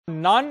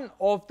None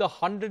of the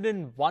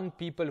 101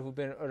 people who've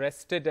been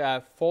arrested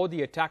for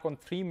the attack on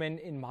 3 men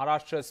in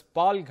Maharashtra's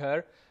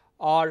Palghar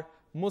are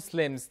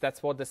Muslims.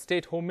 That's what the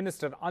state Home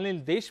Minister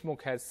Anil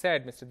Deshmukh has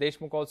said. Mr.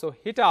 Deshmukh also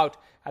hit out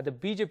at the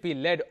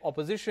BJP-led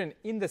opposition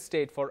in the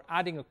state for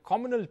adding a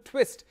communal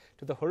twist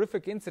to the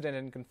horrific incident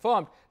and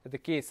confirmed that the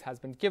case has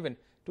been given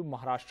to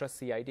Maharashtra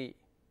CID.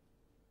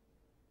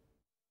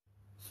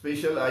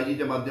 Special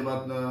आयजीच्या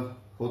माध्यमातून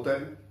होत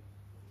आहे.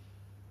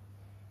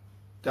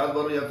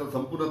 त्याचबरोबर याचा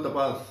संपूर्ण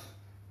तपास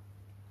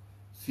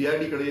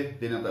CID कडे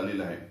देण्यात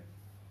आलेला आहे.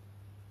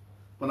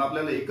 पण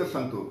आपल्याला एकच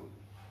सांगतो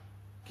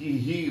की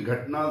ही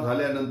घटना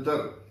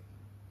झाल्यानंतर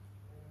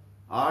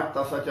 8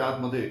 तासाच्या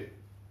आतमध्ये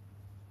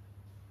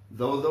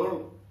जवळजवळ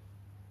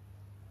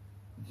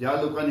ज्या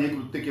लोकांनी हे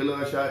कृत्य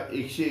केलं अशा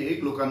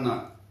 101 लोकांना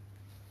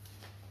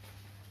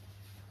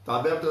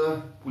ताब्यात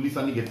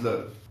पोलिसांनी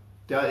घेतलं.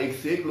 त्या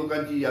 101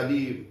 लोकांची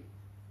यादी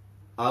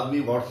आज मी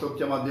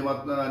व्हॉट्सअपच्या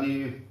माध्यमातून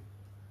आणि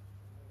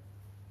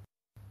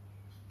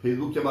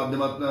फेसबुकच्या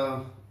माध्यमातून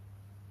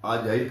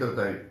आज जाहीर करत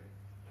आहे.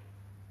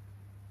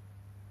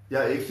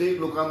 या 101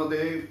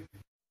 लोकांमध्ये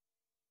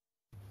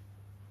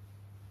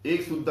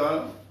एक सुद्धा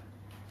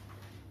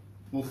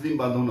मुस्लिम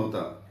बांधव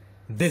नव्हता.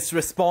 This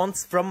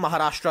response from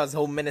Maharashtra's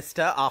Home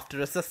Minister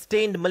after a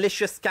sustained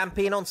malicious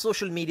campaign on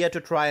social media to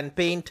try and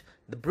paint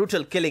the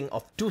brutal killing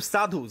of 2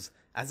 Sadhus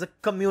as a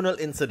communal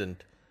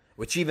incident,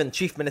 which even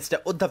Chief Minister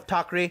Uddhav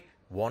Thackeray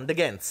warned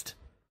against.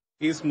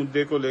 इस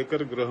मुद्दे को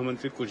लेकर गृह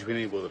मंत्री कुछ भी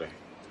नहीं बोल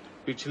रहे.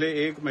 पिछले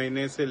 1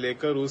 महीने से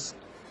लेकर उस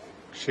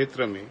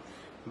क्षेत्र में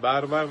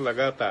बार-बार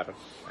लगातार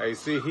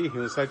ऐसे ही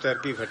हिंसाचार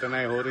की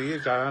घटनाएं हो रही है,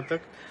 जहां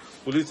तक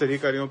पुलिस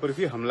अधिकारियों पर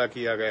भी हमला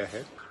किया गया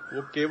है.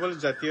 वो केवल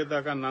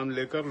जातीयता का नाम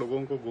लेकर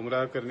लोगों को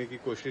गुमराह करने की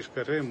कोशिश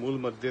कर रहे हैं मूल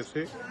मुद्दे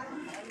से.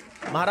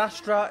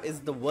 Maharashtra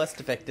is the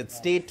worst affected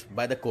state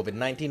by the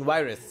COVID-19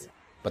 virus,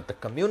 but the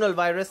communal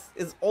virus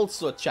is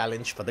also a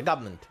challenge for the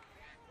government.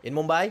 In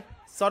Mumbai,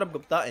 Saurabh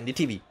Gupta,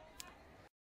 NDTV.